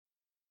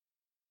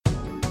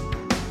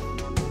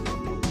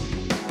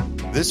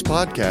This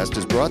podcast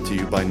is brought to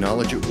you by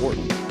Knowledge at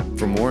Wharton.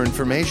 For more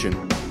information,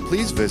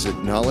 please visit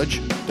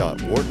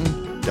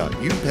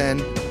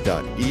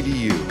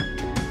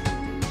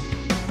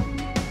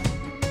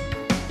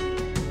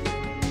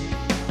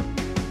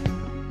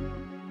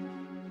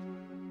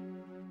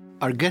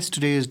Our guest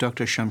today is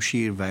Dr.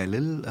 Shamsher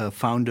Vailil,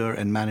 founder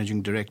and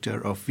managing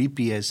director of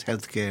VPS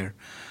Healthcare,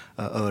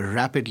 a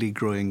rapidly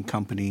growing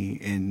company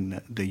in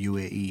the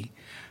UAE.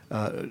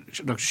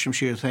 Dr.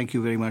 Shamsher, thank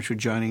you very much for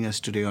joining us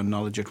today on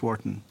Knowledge at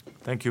Wharton.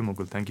 Thank you,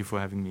 Mukul. Thank you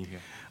for having me here.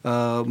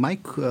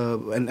 Mike,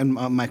 and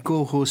my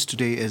co-host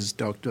today is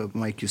Dr.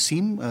 Mike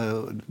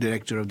Yusim,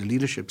 director of the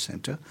Leadership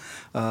Center.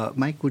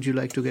 Mike, would you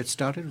like to get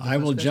started? I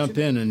will jump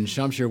in. And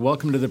Shamsher,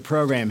 welcome to the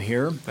program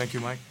here. Thank you,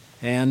 Mike.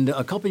 And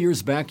a couple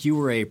years back, you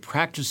were a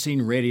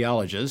practicing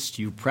radiologist.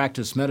 You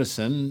practice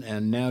medicine,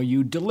 and now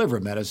you deliver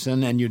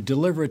medicine, and you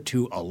deliver it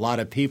to a lot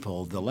of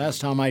people. The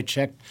last time I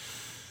checked,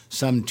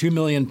 some 2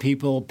 million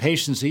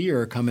patients a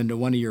year come into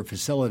one of your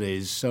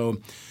facilities. So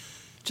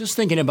just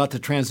thinking about the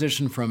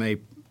transition from a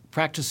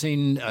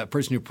person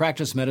who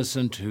practiced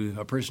medicine to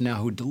a person now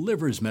who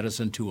delivers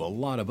medicine to a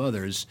lot of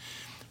others,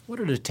 what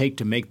did it take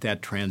to make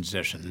that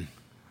transition?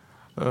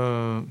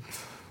 I'm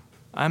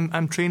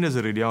trained as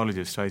a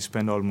radiologist. I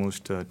spent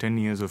almost 10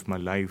 years of my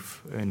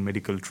life in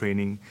medical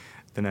training,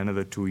 then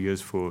another 2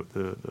 years for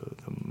the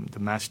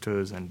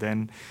master's, and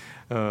then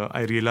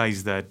I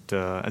realized that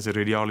as a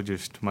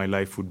radiologist, my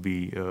life would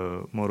be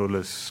more or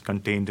less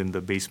contained in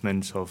the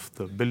basements of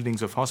the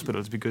buildings of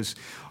hospitals, because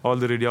all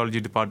the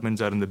radiology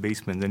departments are in the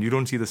basements and you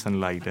don't see the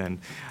sunlight. And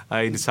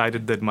I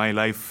decided that my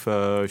life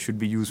should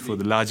be used for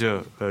the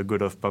larger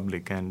good of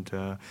public. And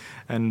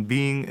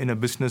being in a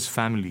business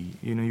family,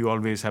 you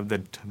always have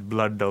that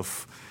blood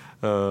of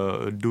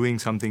doing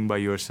something by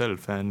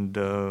yourself. And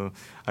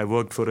I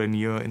worked for a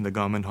year in the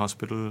government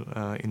hospital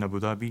in Abu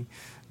Dhabi.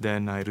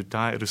 Then I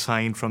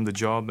resigned from the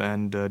job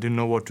and didn't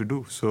know what to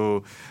do.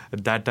 So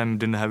at that time,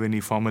 didn't have any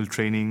formal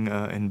training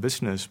in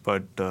business,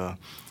 but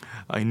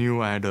I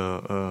knew I had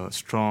a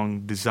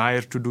strong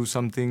desire to do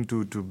something,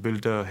 to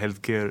build a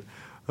healthcare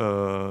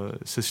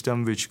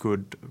system which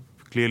could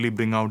clearly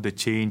bring out the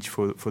change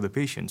for the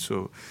patient.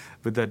 So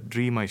with that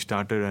dream, I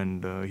started,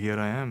 and here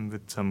I am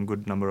with some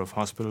good number of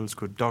hospitals,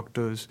 good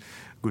doctors,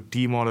 good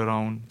team all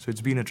around. So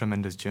it's been a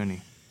tremendous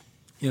journey.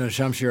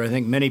 Shamsher, I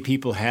think many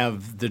people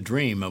have the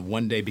dream of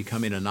one day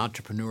becoming an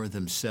entrepreneur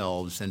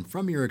themselves. And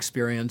from your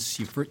experience,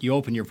 you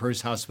opened your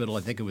first hospital,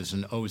 I think it was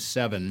in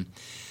 2007.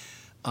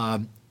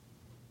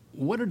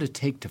 What did it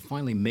take to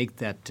finally make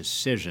that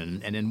decision?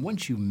 And then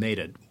once you made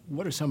it,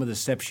 what are some of the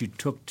steps you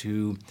took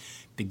to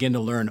begin to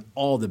learn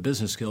all the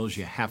business skills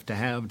you have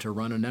to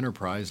run an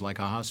enterprise like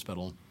a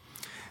hospital?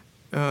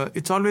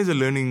 It's always a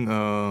learning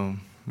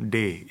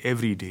day.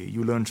 Every day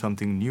you learn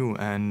something new.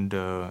 And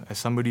as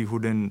somebody who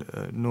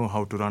didn't know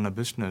how to run a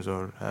business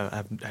or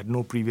had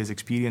no previous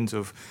experience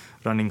of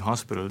running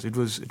hospitals, it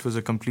was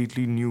a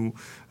completely new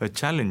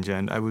challenge.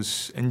 And I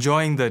was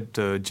enjoying that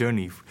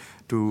journey.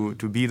 To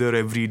be there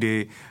every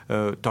day,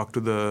 talk to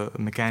the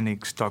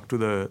mechanics, talk to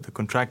the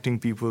contracting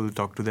people,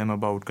 talk to them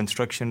about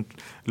construction,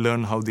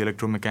 learn how the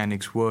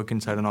electromechanics work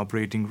inside an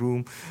operating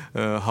room,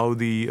 how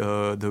the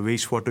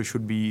wastewater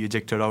should be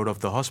ejected out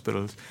of the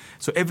hospitals.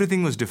 So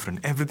everything was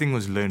different. Everything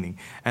was learning.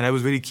 And I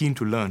was very keen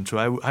to learn. So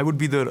I would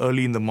be there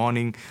early in the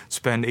morning,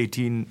 spend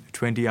 18,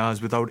 20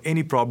 hours without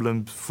any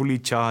problems, fully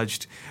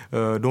charged,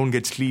 don't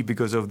get sleep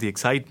because of the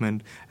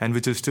excitement, and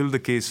which is still the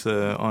case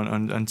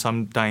on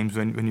some times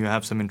when you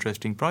have some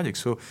interesting projects.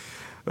 So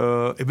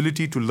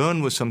ability to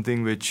learn was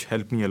something which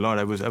helped me a lot.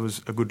 I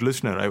was a good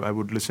listener. I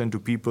would listen to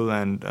people,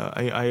 and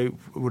I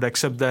would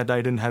accept that I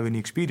didn't have any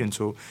experience.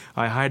 So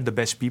I hired the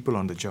best people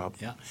on the job.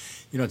 Yeah.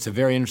 It's a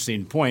very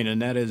interesting point,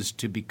 and that is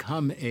to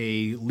become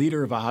a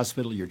leader of a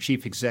hospital, your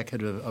chief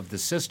executive of the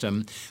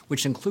system,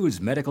 which includes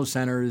medical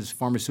centers,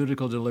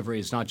 pharmaceutical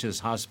deliveries, not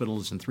just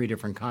hospitals in 3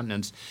 different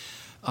continents.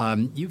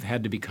 You've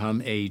had to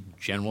become a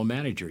general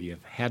manager.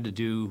 You've had to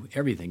do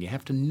everything. You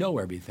have to know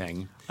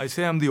everything. I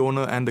say I'm the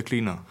owner and the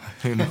cleaner.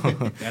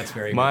 That's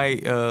very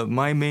good.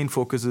 My main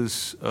focus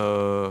is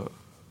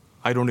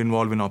I don't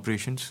involve in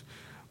operations.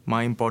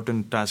 My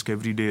important task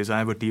every day is I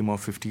have a team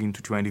of 15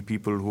 to 20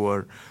 people who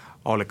are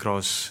all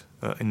across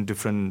in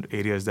different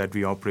areas that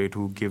we operate,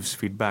 who gives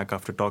feedback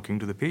after talking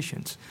to the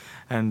patients.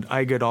 And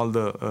I get all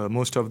the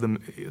most of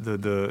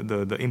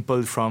the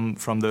impulse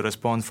from the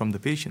response from the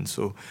patients.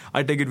 So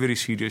I take it very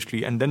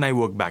seriously, and then I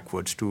work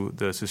backwards to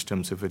the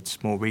systems. If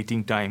it's more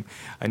waiting time,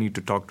 I need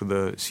to talk to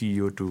the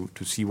CEO to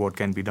see what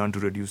can be done to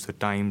reduce the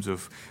times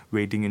of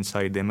waiting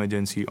inside the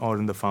emergency or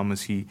in the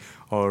pharmacy,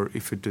 or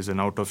if it is an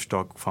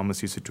out-of-stock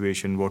pharmacy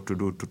situation, what to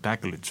do to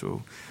tackle it.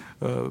 So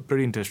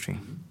pretty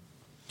interesting.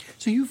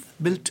 So you've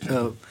built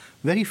a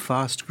very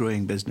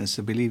fast-growing business.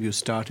 I believe you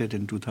started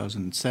in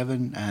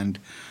 2007, and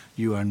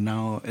you are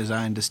now, as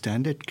I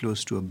understand it,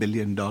 close to $1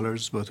 billion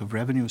worth of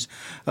revenues.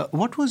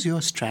 What was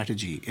your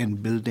strategy in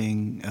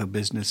building a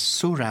business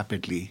so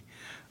rapidly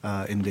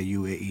in the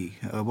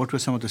UAE? What were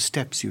some of the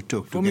steps you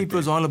took? For me, it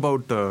was all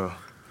about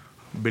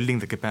building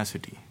the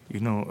capacity.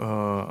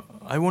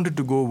 I wanted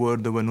to go where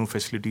there were no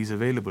facilities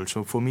available.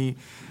 So for me,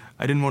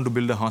 I didn't want to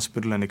build a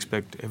hospital and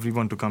expect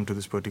everyone to come to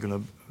this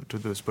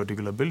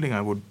particular building. I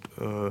would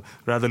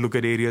rather look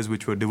at areas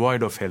which were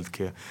devoid of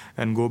healthcare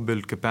and go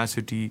build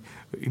capacity,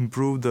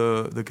 improve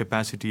the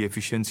capacity.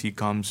 Efficiency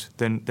comes,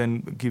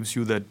 then gives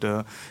you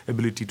that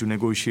ability to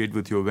negotiate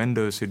with your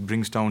vendors. It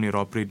brings down your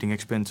operating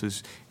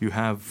expenses. You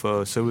have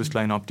service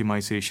line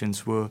optimizations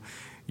where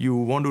you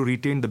want to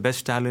retain the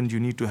best talent, you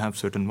need to have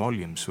certain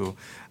volume. So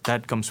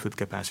that comes with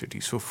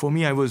capacity. So for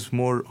me, I was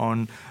more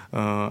on,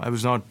 I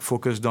was not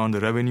focused on the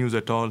revenues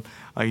at all.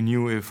 I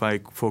knew if I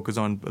focus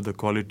on the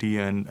quality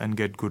and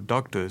get good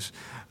doctors,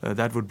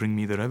 that would bring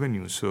me the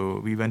revenue. So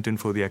we went in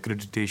for the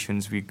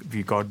accreditations.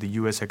 We got the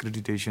US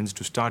accreditations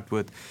to start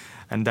with.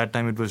 And that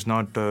time it was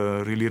not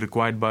really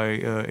required by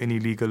any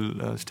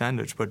legal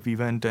standards. But we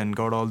went and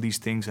got all these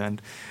things,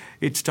 and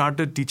it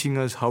started teaching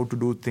us how to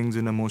do things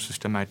in a more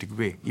systematic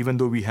way. Even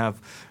though we have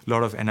a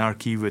lot of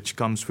anarchy which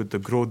comes with the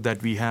growth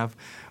that we have,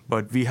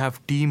 but we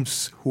have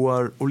teams who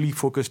are only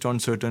focused on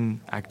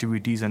certain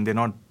activities and they're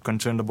not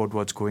concerned about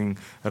what's going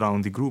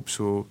around the group.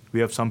 So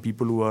we have some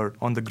people who are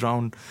on the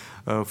ground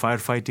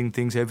firefighting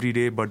things every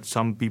day, but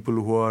some people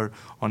who are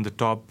on the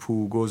top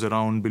who goes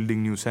around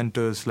building new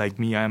centers. Like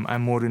me,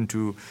 I'm more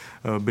into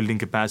building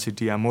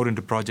capacity. I'm more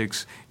into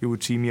projects. You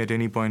would see me at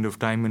any point of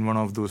time in one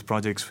of those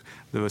projects,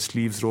 the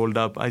sleeves rolled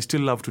up. I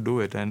still love to do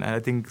it, and I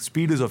think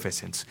speed is of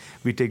essence.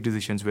 We take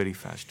decisions very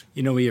fast.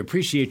 We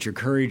appreciate your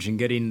courage in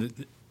getting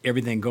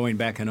everything going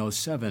back in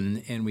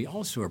 2007, and we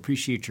also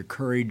appreciate your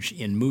courage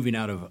in moving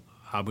out of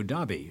Abu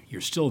Dhabi. You're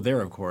still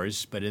there, of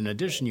course, but in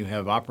addition, you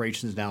have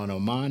operations now in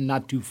Oman,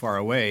 not too far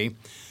away.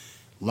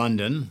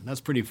 London, that's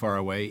pretty far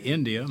away.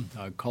 India,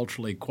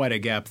 culturally quite a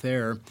gap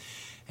there.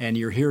 And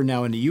you're here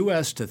now in the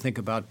U.S. to think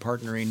about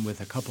partnering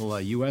with a couple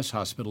of U.S.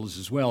 hospitals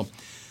as well.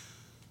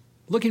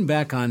 Looking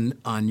back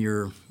on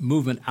your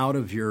movement out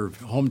of your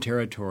home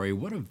territory,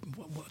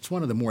 what's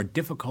one of the more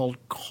difficult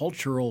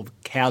cultural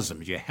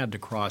chasms you had to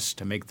cross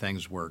to make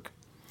things work?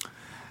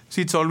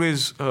 See, it's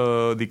always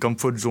the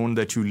comfort zone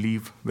that you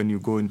leave when you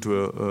go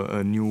into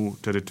a new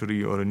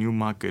territory or a new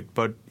market.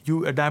 But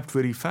you adapt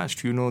very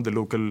fast. You know the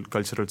local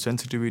cultural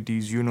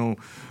sensitivities. You know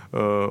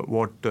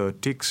what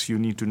ticks. You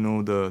need to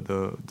know the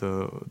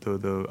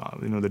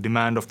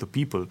demand of the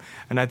people.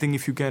 And I think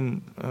if you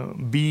can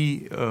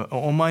be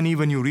Omani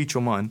when you reach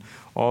Oman,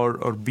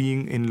 or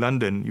being in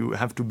London, you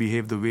have to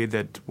behave the way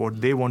that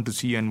what they want to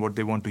see and what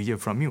they want to hear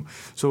from you.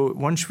 So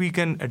once we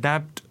can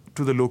adapt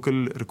to the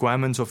local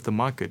requirements of the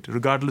market,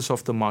 regardless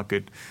of the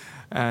market,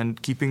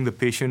 and keeping the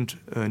patient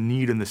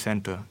need in the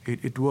center,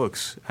 it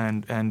works.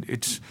 And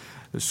it's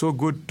so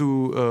good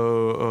to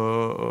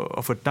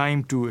of a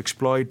time to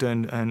exploit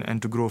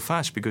and to grow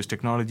fast, because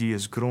technology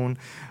has grown.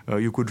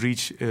 You could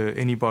reach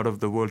any part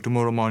of the world.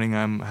 Tomorrow morning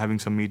I'm having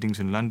some meetings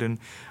in London.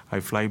 I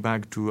fly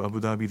back to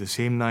Abu Dhabi the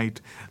same night.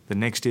 The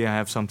next day I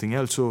have something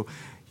else. So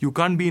you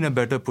can't be in a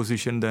better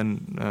position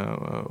than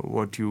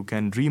what you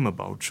can dream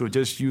about. So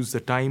just use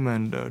the time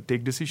and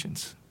take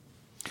decisions.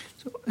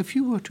 So if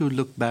you were to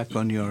look back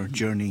on your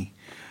journey,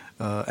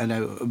 and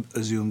I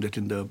assume that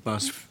in the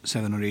past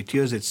 7 or 8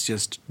 years it's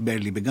just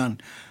barely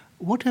begun,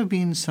 what have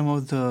been some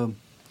of the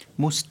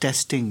most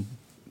testing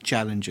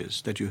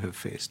challenges that you have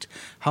faced?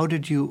 How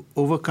did you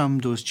overcome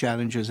those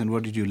challenges, and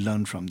what did you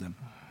learn from them?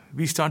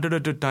 We started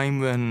at a time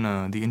when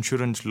the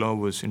insurance law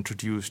was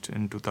introduced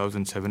in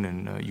 2007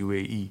 in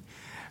UAE.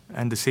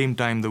 And at the same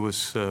time, there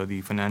was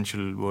the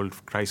financial world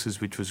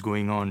crisis which was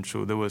going on.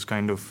 So there was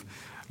kind of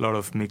a lot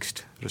of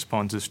mixed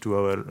responses to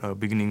our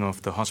beginning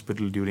of the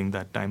hospital during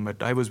that time.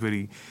 But I was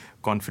very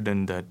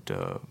confident that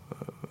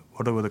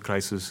whatever the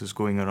crisis is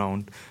going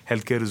around,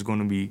 healthcare is going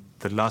to be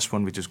the last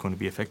one which is going to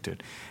be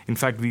affected. In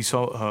fact, we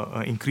saw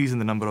an increase in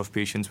the number of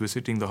patients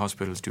visiting the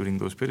hospitals during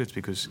those periods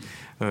because,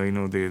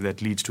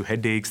 that leads to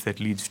headaches,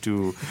 that leads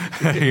to,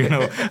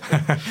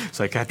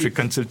 psychiatric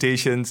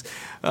consultations.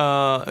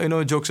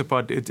 Jokes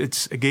apart,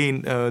 it's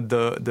again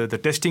the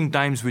testing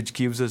times which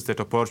gives us that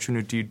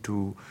opportunity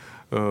to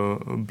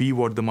be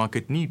what the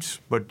market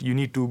needs. But you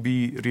need to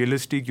be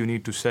realistic. You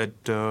need to set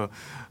the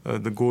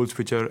goals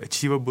which are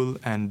achievable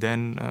and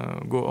then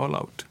go all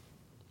out.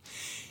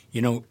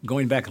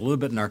 Going back a little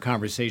bit in our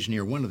conversation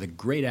here, one of the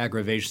great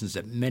aggravations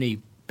that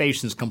many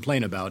patients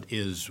complain about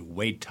is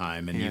wait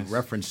time. And yes. You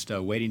referenced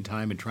waiting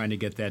time and trying to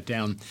get that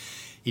down.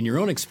 In your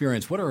own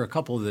experience, what are a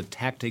couple of the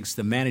tactics,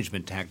 the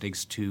management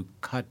tactics, to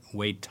cut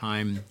wait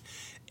time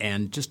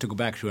and, just to go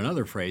back to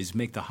another phrase,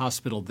 make the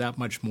hospital that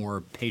much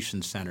more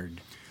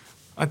patient-centered?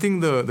 I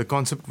think the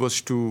concept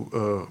was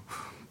to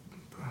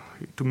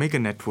make a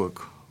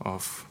network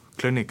of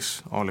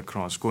clinics all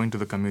across, going to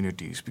the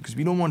communities, because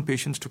we don't want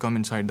patients to come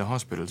inside the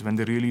hospitals when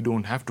they really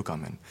don't have to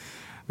come in,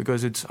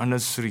 because it's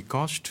unnecessary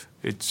cost.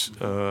 It's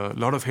a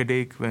lot of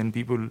headache when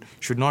people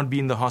should not be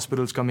in the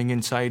hospitals. Coming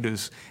inside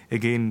is,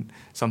 again,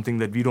 something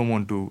that we don't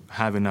want to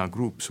have in our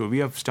group. So we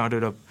have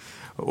started up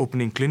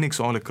opening clinics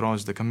all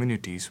across the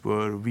communities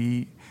where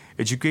we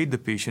educate the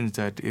patients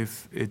that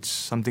if it's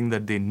something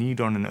that they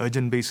need on an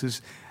urgent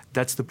basis,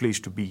 that's the place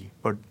to be.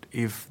 But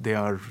if they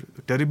are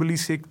terribly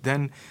sick,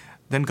 then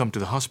come to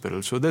the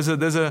hospital. So there's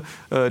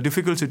a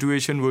difficult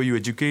situation where you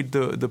educate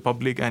the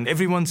public, and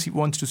everyone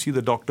wants to see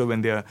the doctor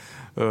when they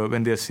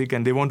are sick,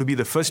 and they want to be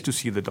the first to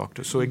see the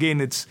doctor. So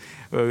again, it's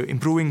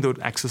improving the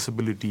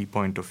accessibility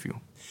point of view.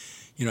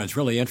 It's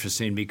really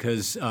interesting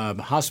because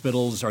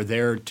hospitals are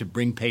there to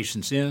bring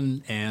patients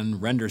in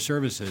and render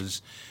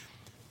services.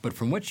 But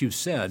from what you've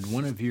said,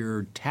 one of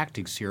your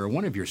tactics here,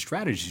 one of your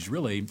strategies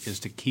really, is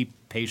to keep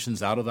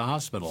patients out of the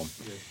hospital.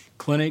 Yes.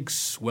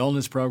 Clinics,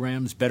 wellness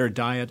programs, better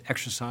diet,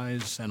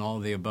 exercise, and all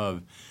of the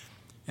above.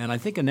 And I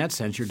think in that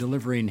sense, you're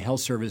delivering health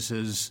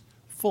services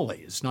fully.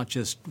 It's not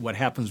just what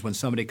happens when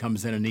somebody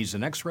comes in and needs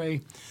an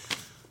X-ray.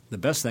 The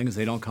best thing is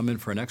they don't come in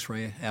for an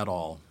X-ray at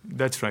all.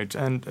 That's right.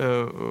 And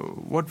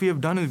what we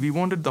have done is we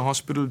wanted the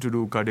hospital to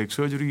do cardiac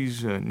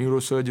surgeries,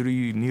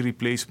 neurosurgery, knee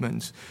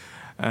replacements,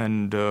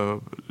 and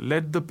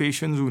let the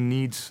patients who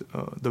needs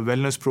the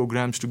wellness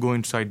programs to go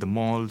inside the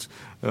malls,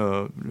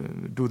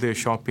 do their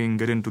shopping,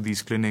 get into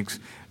these clinics,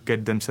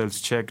 get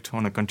themselves checked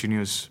on a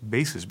continuous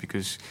basis,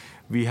 because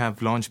we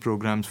have launched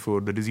programs for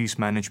the disease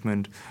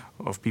management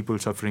of people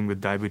suffering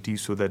with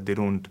diabetes so that they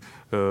don't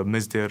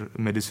miss their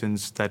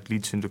medicines. That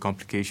leads into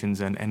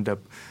complications and end up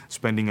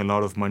spending a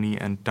lot of money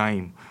and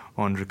time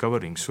on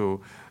recovering.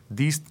 So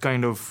these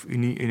kind of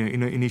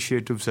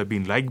initiatives have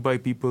been liked by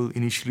people.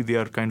 Initially, they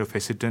are kind of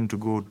hesitant to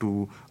go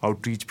to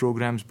outreach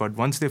programs, but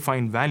once they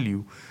find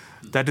value,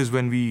 that is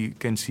when we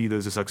can see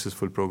there's a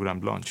successful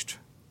program launched.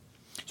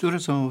 So what are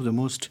some of the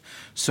most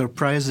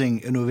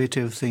surprising,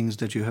 innovative things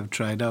that you have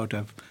tried out?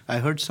 I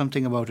heard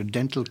something about a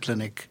dental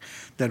clinic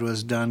that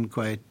was done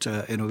quite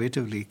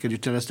innovatively. Could you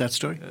tell us that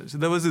story? So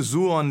there was a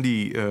zoo on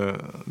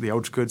the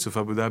outskirts of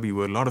Abu Dhabi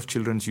where a lot of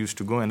children used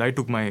to go, and I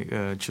took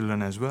my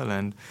children as well.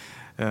 And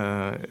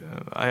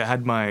I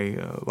had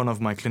one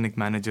of my clinic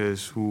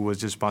managers who was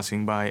just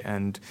passing by,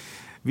 and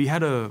we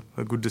had a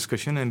good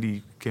discussion, and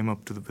he came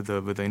up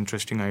with an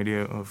interesting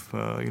idea of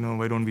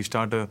why don't we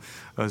start a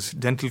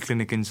dental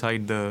clinic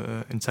inside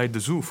the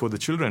zoo for the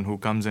children who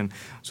comes in,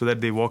 so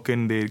that they walk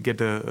in, they get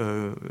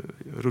a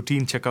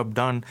routine checkup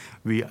done,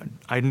 we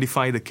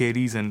identify the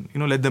caries, and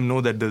let them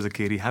know that there's a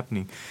carie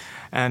happening.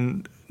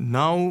 And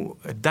now,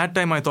 at that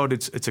time, I thought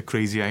it's a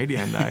crazy idea,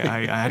 and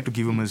I had to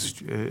give him his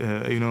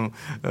due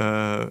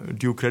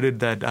credit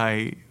that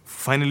I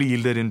finally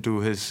yielded into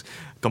his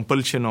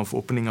compulsion of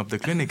opening up the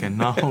clinic. And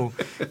now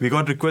we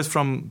got requests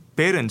from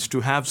parents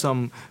to have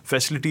some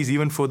facilities,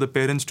 even for the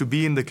parents to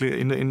be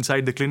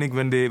inside the clinic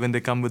when they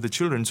come with the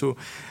children. So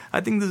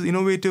I think these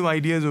innovative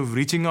ideas of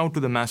reaching out to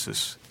the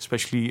masses,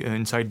 especially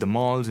inside the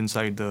malls,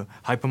 inside the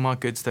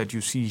hypermarkets that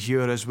you see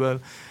here as well.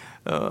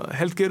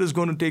 Healthcare is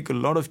going to take a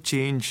lot of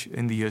change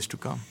in the years to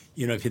come.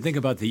 If you think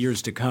about the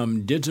years to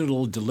come,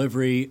 digital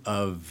delivery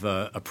of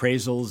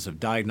appraisals, of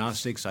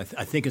diagnostics, I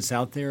think it's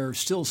out there,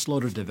 still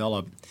slow to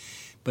develop.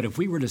 But if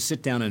we were to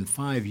sit down in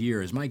 5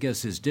 years, my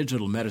guess is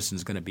digital medicine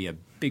is going to be a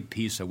big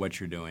piece of what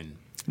you're doing.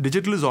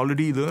 Digital is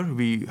already there.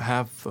 We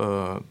have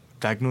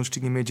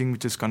diagnostic imaging,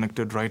 which is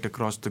connected right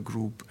across the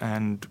group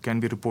and can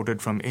be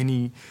reported from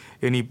any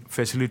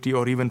facility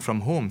or even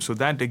from home. So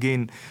that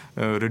again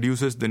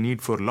reduces the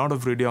need for a lot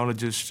of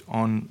radiologists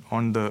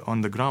on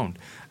the ground,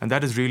 and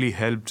that has really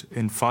helped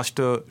in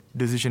faster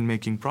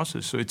decision-making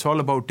process. So it's all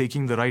about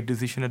taking the right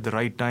decision at the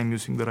right time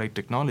using the right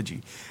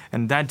technology,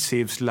 and that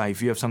saves life.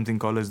 We have something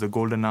called as the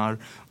golden hour,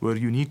 where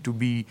you need to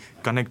be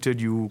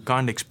connected. You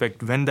can't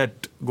expect when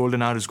that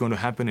golden hour is going to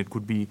happen. It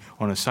could be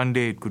on a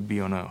Sunday, it could be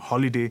on a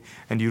holiday,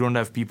 and you don't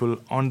have people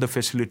on the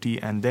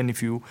facility. And then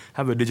if you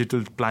have a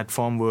digital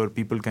platform where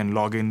people can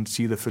log in,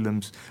 see the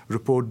films,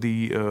 report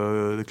the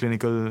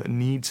clinical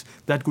needs,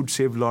 that could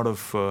save a lot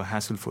of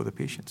hassle for the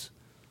patients.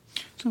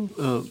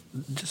 So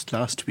just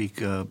last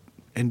week,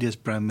 India's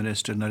Prime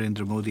Minister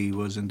Narendra Modi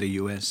was in the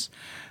U.S.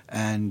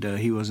 and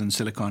he was in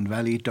Silicon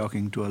Valley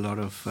talking to a lot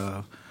of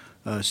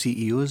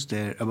CEOs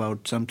there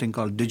about something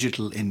called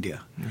Digital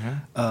India.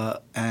 Mm-hmm.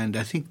 And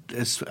I think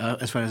as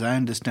far as I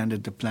understand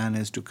it, the plan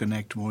is to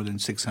connect more than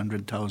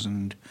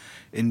 600,000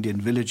 Indian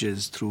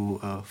villages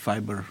through a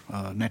fiber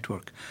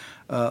network.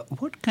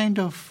 What kind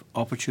of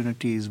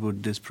opportunities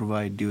would this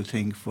provide, do you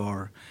think,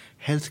 for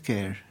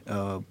healthcare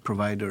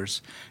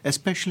providers,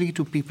 especially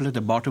to people at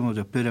the bottom of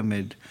the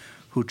pyramid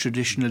who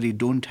traditionally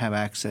don't have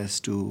access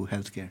to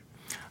healthcare?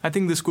 I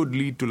think this could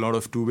lead to a lot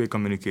of two-way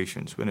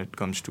communications when it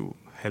comes to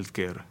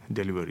healthcare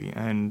delivery.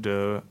 And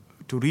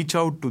to reach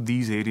out to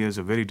these areas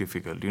are very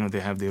difficult. They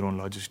have their own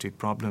logistic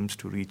problems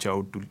to reach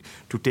out,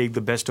 to take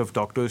the best of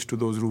doctors to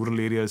those rural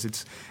areas.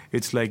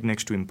 It's like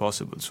next to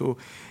impossible. So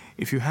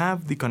if you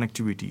have the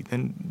connectivity,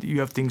 then you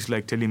have things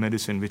like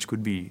telemedicine, which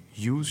could be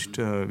used.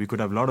 We could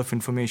have a lot of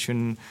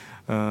information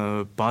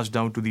passed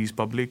down to these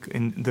public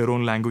in their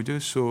own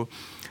languages. So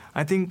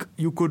I think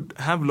you could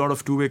have a lot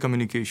of two-way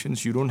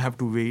communications. You don't have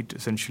to wait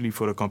essentially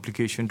for a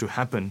complication to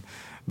happen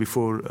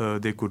before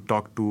they could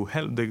talk to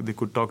help. They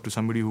could talk to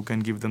somebody who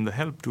can give them the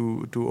help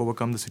to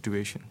overcome the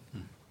situation.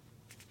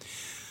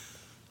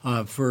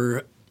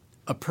 For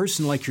a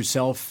person like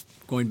yourself,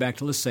 going back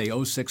to, let's say,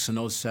 06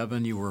 and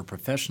 07, you were a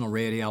professional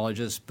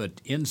radiologist, but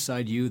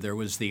inside you there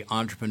was the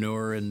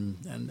entrepreneur and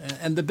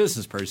the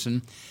business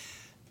person.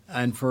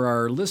 And for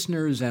our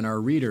listeners and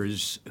our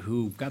readers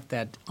who got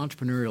that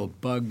entrepreneurial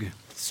bug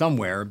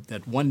somewhere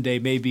that one day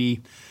may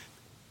be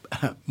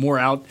more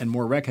out and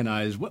more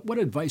recognized, what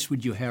advice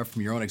would you have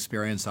from your own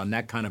experience on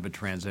that kind of a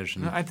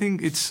transition? I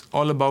think it's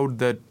all about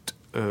that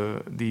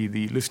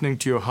the listening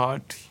to your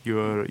heart,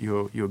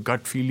 your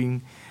gut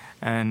feeling,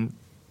 and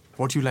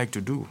what you like to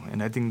do.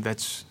 And I think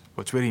that's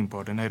what's very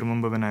important. I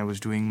remember when I was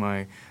doing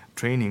my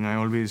training, I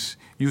always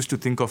used to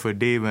think of a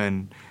day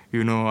when,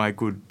 I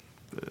could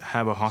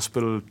have a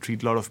hospital,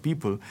 treat a lot of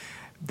people.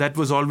 That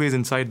was always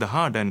inside the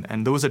heart.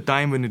 And there was a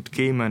time when it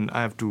came and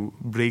I have to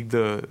break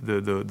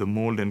the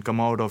mold and come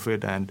out of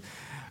it and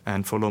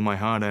follow my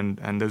heart.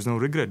 And there's no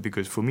regret,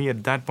 because for me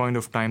at that point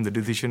of time, the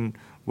decision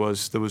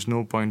was there was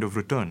no point of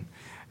return.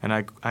 And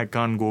I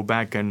can't go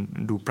back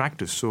and do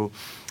practice. So,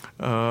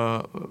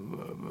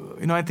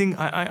 I think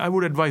I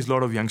would advise a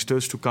lot of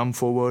youngsters to come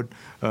forward,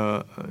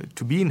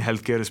 to be in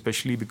healthcare,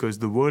 especially because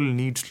the world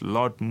needs a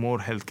lot more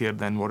healthcare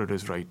than what it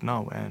is right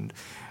now. And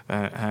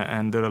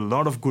there are a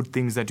lot of good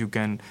things that you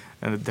can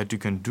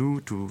do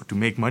to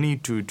make money,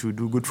 to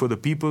do good for the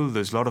people.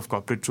 There's a lot of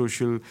corporate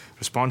social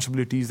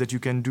responsibilities that you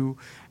can do,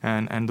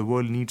 and the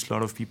world needs a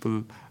lot of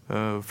people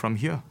from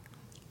here.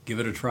 Give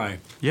it a try.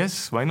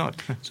 Yes, why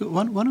not? So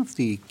one of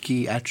the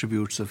key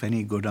attributes of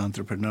any good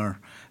entrepreneur,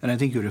 and I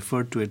think you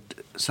referred to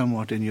it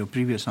somewhat in your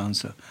previous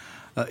answer,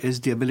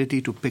 is the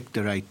ability to pick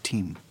the right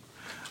team.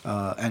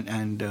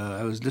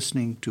 I was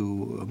listening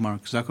to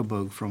Mark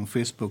Zuckerberg from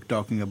Facebook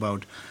talking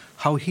about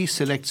how he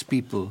selects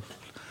people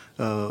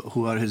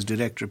who are his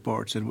direct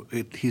reports. And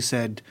he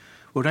said,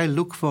 what I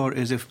look for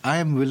is if I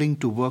am willing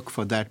to work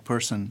for that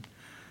person,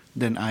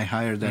 then I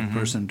hire that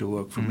person to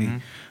work for me.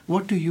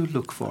 What do you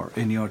look for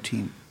in your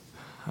team?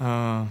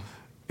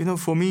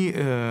 For me,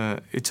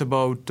 it's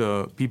about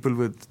people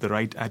with the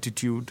right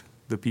attitude,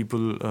 the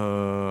people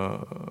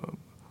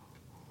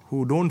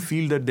who don't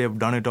feel that they've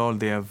done it all,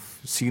 they have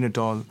seen it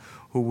all,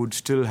 who would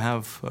still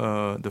have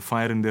the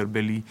fire in their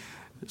belly,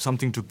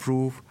 something to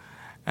prove,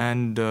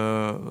 and,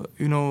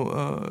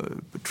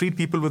 treat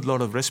people with a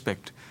lot of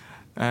respect.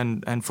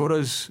 And for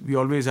us, we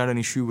always had an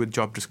issue with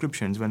job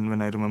descriptions.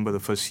 When I remember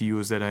the first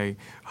CEOs that I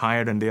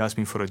hired and they asked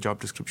me for a job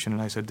description,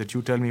 and I said that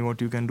you tell me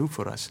what you can do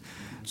for us.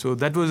 So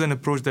that was an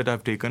approach that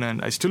I've taken,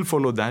 and I still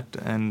follow that.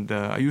 And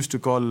I used to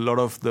call a lot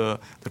of the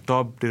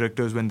top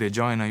directors when they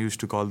join, I used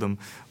to call them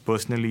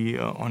personally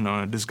on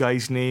a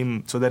disguised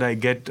name so that I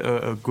get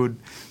a good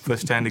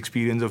first-hand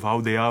experience of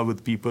how they are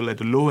with people at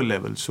a lower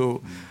level.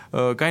 So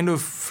kind of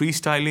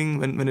freestyling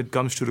when it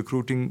comes to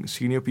recruiting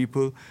senior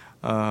people.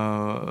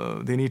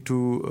 They need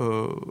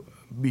to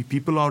be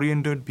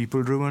people-oriented,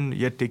 people-driven,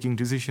 yet taking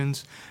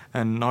decisions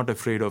and not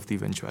afraid of the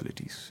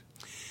eventualities.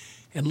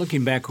 And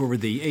looking back over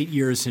the 8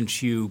 years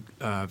since you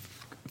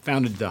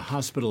founded the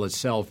hospital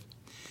itself,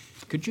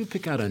 could you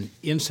pick out an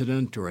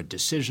incident or a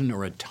decision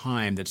or a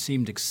time that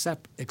seemed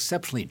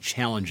exceptionally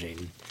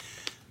challenging?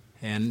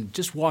 And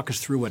just walk us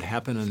through what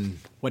happened and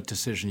what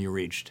decision you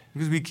reached.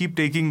 Because we keep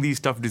taking these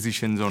tough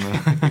decisions on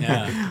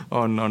a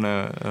on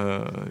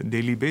a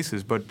daily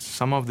basis. But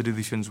some of the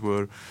decisions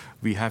were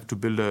we have to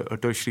build a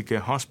tertiary care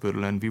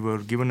hospital, and we were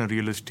given a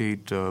real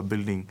estate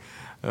building,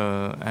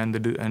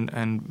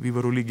 and we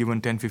were only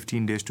given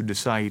 10-15 days to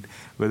decide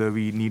whether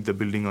we need the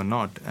building or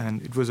not.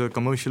 And it was a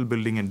commercial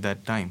building at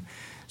that time.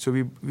 So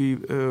we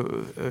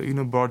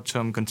brought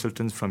some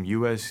consultants from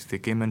US. They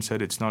came and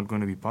said it's not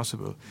going to be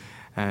possible.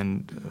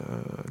 And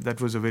that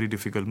was a very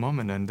difficult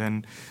moment. And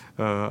then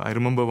I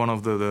remember one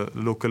of the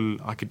local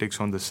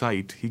architects on the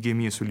site, he gave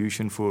me a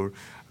solution for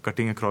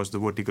cutting across the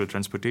vertical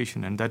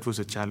transportation, and that was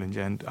a challenge.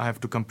 And I have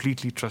to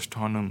completely trust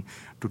on him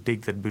to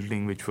take that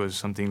building, which was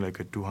something like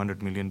a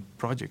 200 million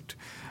project.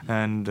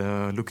 And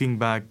looking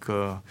back,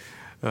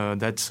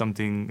 that's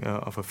something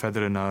of a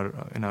feather in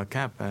our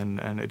cap,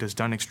 and it has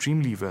done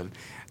extremely well.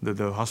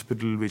 The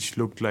hospital, which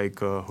looked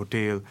like a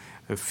hotel,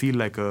 feel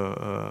like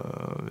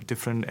a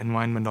different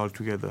environment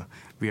altogether.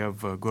 We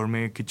have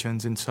gourmet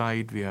kitchens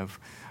inside. We have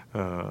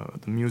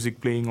the music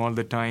playing all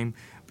the time.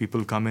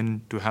 People come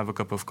in to have a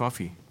cup of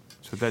coffee.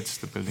 So that's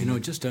the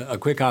building. Just a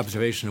quick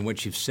observation on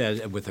what you've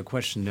said with a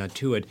question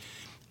to it.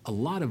 A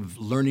lot of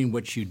learning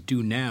what you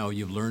do now,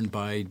 you've learned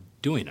by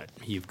doing it.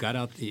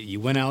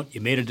 You went out,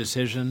 you made a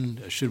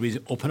decision. Should we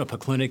open up a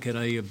clinic at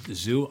a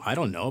zoo? I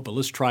don't know, but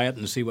let's try it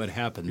and see what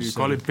happens. You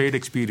call it paid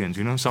experience.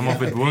 Some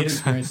of it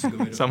works,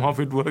 some of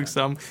it works,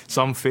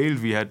 some failed.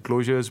 We had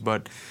closures,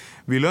 but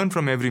we learn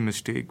from every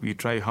mistake. We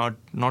try hard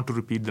not to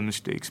repeat the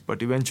mistakes,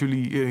 but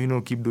eventually,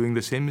 keep doing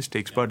the same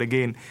mistakes. But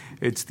again,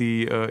 it's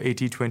the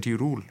 80-20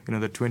 rule.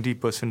 The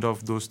 20%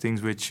 of those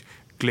things which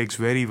clicks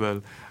very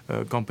well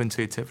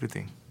compensates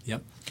everything.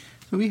 Yep.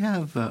 So we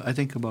have, I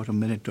think, about a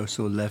minute or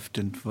so left,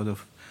 and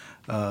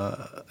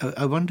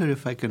I wonder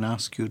if I can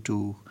ask you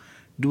to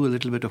do a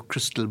little bit of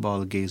crystal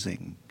ball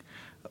gazing.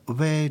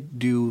 Where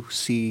do you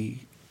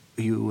see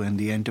you and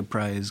the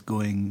enterprise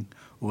going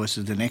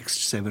versus the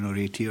next 7 or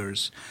 8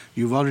 years?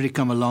 You've already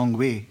come a long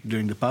way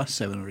during the past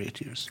 7 or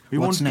 8 years.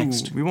 What's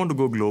next? We want to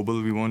go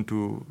global. We want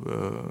to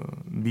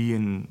be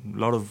in a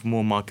lot of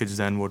more markets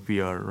than what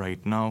we are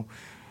right now.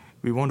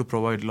 We want to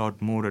provide a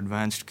lot more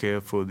advanced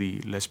care for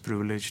the less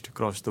privileged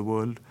across the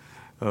world.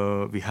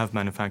 We have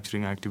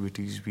manufacturing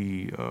activities.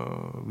 We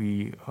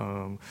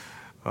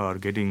are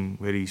getting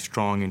very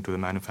strong into the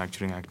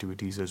manufacturing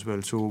activities as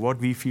well. So what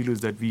we feel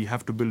is that we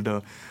have to build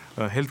a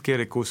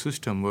healthcare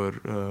ecosystem where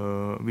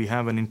we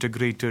have an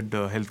integrated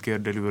healthcare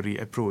delivery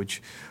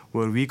approach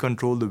where we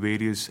control the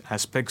various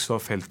aspects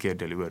of healthcare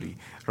delivery,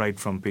 right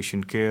from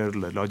patient care,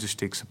 the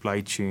logistics,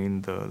 supply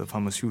chain, the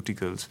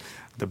pharmaceuticals,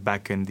 the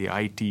back end, the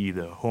IT,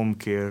 the home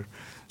care.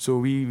 So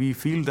we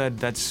feel that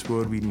that's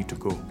where we need to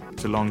go.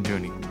 It's a long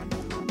journey.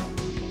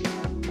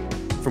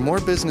 For more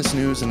business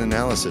news and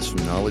analysis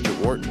from Knowledge at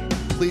Wharton,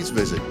 please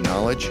visit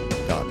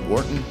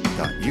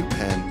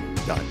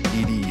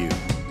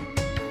knowledge.wharton.upenn.edu.